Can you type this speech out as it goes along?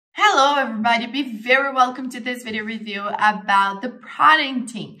Hello everybody, be very welcome to this video review about the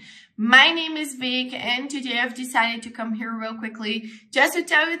Prodentim. My name is Vic and today I've decided to come here real quickly just to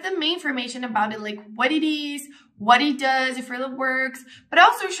tell you the main information about it, like what it is, what it does, if it really works, but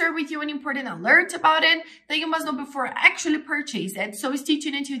also share with you an important alert about it that you must know before actually purchase it. So stay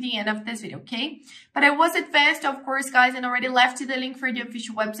tuned until the end of this video, okay? But I was advanced, of course, guys, and already left the link for the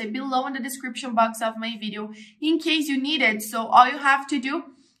official website below in the description box of my video in case you need it. So all you have to do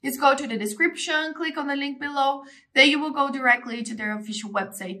is go to the description, click on the link below, then you will go directly to their official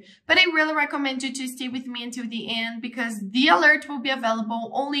website. But I really recommend you to stay with me until the end because the alert will be available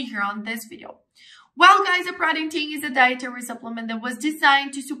only here on this video. Well, guys, the Prodentim is a dietary supplement that was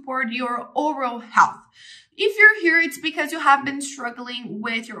designed to support your oral health. If you're here, it's because you have been struggling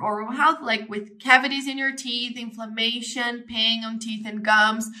with your oral health, like with cavities in your teeth, inflammation, pain on teeth and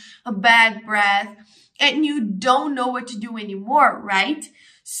gums, a bad breath, and you don't know what to do anymore, right?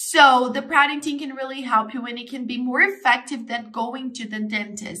 So the Prodentim can really help you and it can be more effective than going to the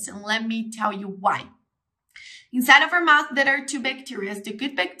dentist. And let me tell you why. Inside of our mouth, there are two bacteria, the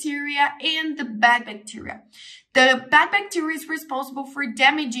good bacteria and the bad bacteria. The bad bacteria is responsible for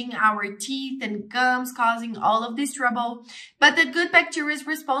damaging our teeth and gums, causing all of this trouble. But the good bacteria is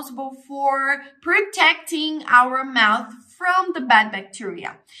responsible for protecting our mouth from the bad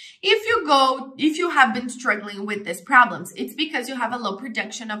bacteria. If you have been struggling with these problems, it's because you have a low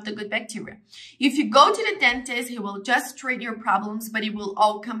production of the good bacteria. If you go to the dentist, he will just treat your problems, but it will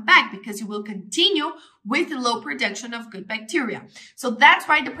all come back because you will continue with the low production of good bacteria. So that's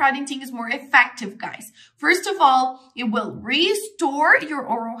why the Prodentim is more effective, guys. First of all, it will restore your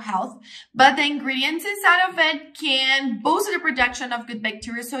oral health, but the ingredients inside of it can boost the production of good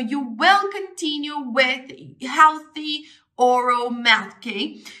bacteria, so you will continue with healthy oral mouth,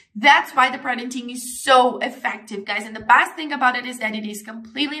 okay? That's why the Prodentim is so effective, guys. And the best thing about it is that it is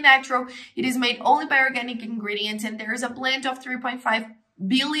completely natural. It is made only by organic ingredients, and there is a blend of 3.5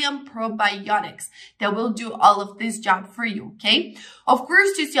 billion probiotics that will do all of this job for you, okay? Of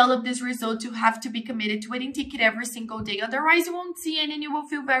course, to see all of these results, you have to be committed to it and take it every single day. Otherwise, you won't see it and you will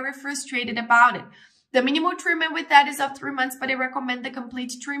feel very frustrated about it. The minimal treatment with that is of 3 months, but I recommend the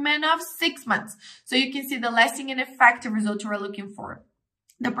complete treatment of 6 months so you can see the lasting and effective results you are looking for.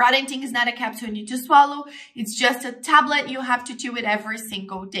 The Prodentim is not a capsule you need to swallow. It's just a tablet. You have to chew it every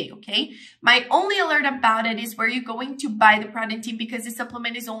single day, okay? My only alert about it is where you're going to buy the Prodentim because the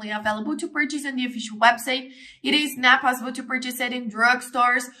supplement is only available to purchase on the official website. It is not possible to purchase it in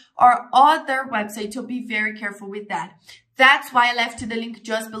drugstores or other websites, so be very careful with that. That's why I left the link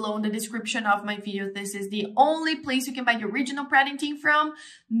just below in the description of my video. This is the only place you can buy the original Prodentim from.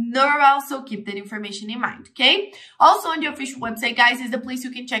 Nor also keep that information in mind, okay? Also on the official website, guys, is the place you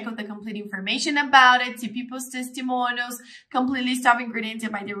can check out the complete information about it, see people's testimonials, complete list of ingredients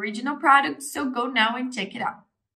and buy the original product. So go now and check it out.